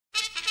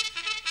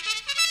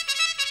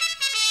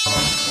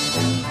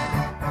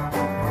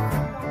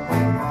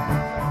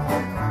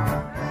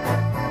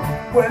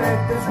Well,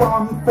 if there's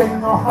one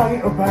thing I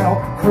hate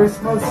about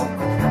Christmas,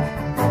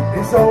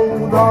 it's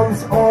all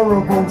those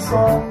horrible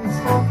songs.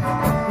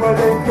 Well,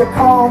 if you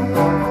can't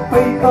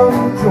beat them,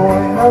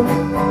 join them.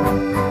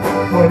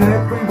 When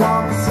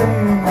everyone's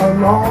singing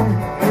along,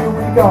 here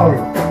we go.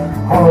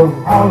 Ho,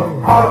 ho,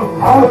 ho,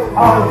 ho,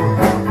 ho.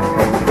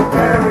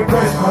 Merry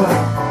Christmas,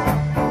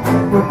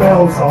 with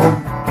bells on.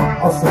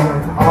 I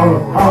said ho,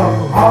 ho,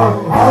 ho,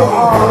 ho,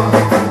 ho.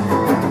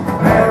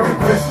 Merry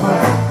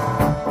Christmas,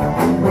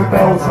 with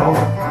bells on.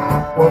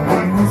 We're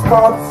peeling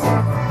buds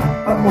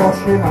and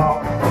washing up,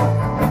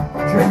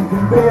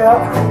 drinking beer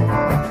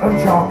and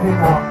jumping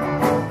up.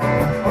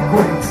 A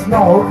quick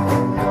snog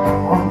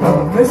under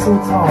the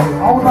mistletoe.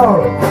 Oh no,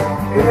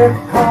 here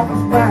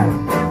comes man.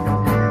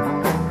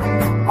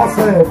 I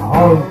said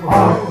ho,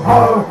 ho,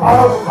 ho, ho,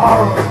 ho.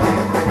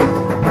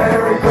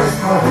 Merry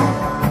Christmas,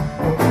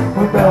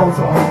 with bells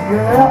on,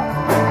 yeah.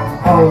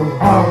 Ho,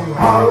 ho,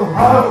 ho,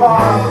 ho, ho.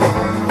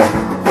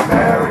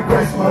 Merry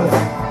Christmas,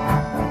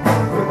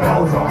 with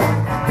bells on.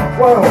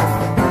 Well,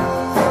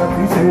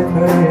 turkey's in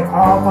the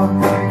oven,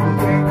 jingle,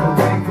 jingle,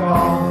 ding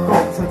dong.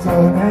 Got to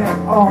turn it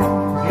on,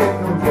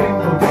 jingle,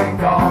 jingle, ding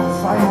dong.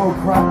 Same old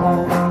crap on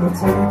the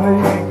TV,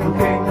 jingle,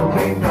 jingle,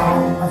 ding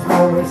dong. That's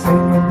why we're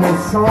singing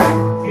this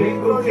song,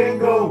 jingle,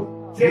 jingle,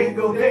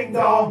 jingle, ding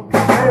dong.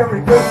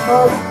 Merry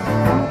Christmas,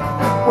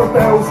 with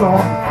bells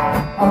on.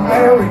 A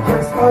Merry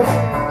Christmas,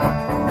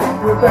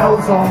 with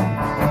bells on.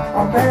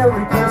 A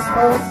Merry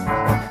Christmas,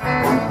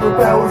 with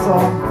bells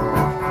on.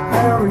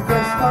 Merry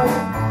Christmas,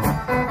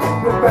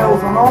 with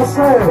bells on. I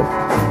said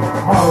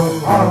ho,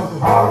 ho,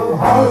 ho,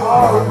 ho, ho.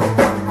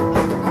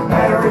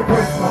 Merry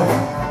Christmas,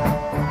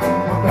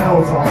 with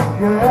bells on,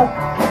 yeah.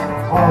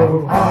 Ho,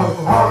 ho,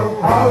 ho,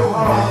 ho,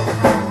 ho.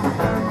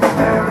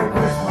 Merry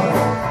Christmas,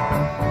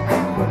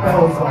 with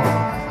bells on.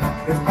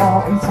 It's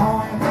party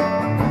time,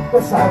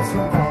 let's have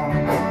some fun.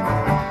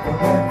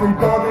 With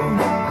everybody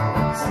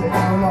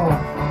singing along.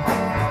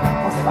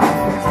 I stuck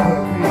the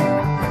turkey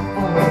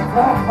for a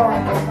cracker.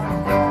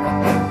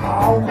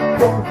 Oh,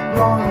 God,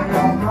 blimey,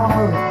 oh no,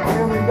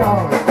 here we go.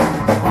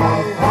 Ho,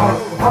 ho,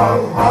 ho,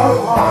 ho,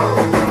 ho.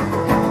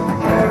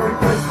 Merry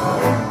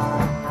Christmas,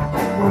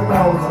 with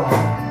bells on.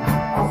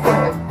 I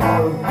said ho,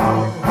 ho,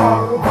 ho,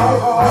 ho,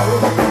 ho.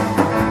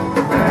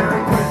 Merry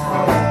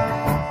Christmas,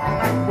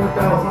 with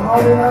bells on. I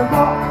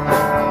remember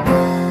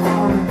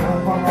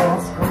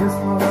last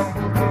Christmas,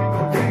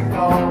 jingle,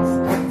 jingle,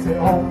 spent it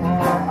on my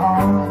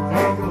own.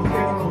 Jingle,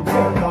 jingle,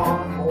 jingle,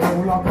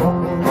 all I got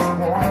was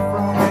my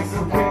friends.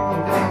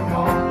 Jingle,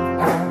 jingle,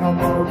 and I'm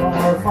over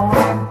my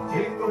phone.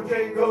 Jingle,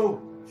 jingle,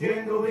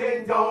 jingle,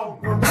 ding dong.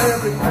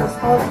 Merry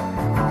Christmas,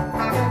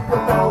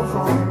 with bells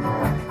on.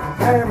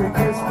 Merry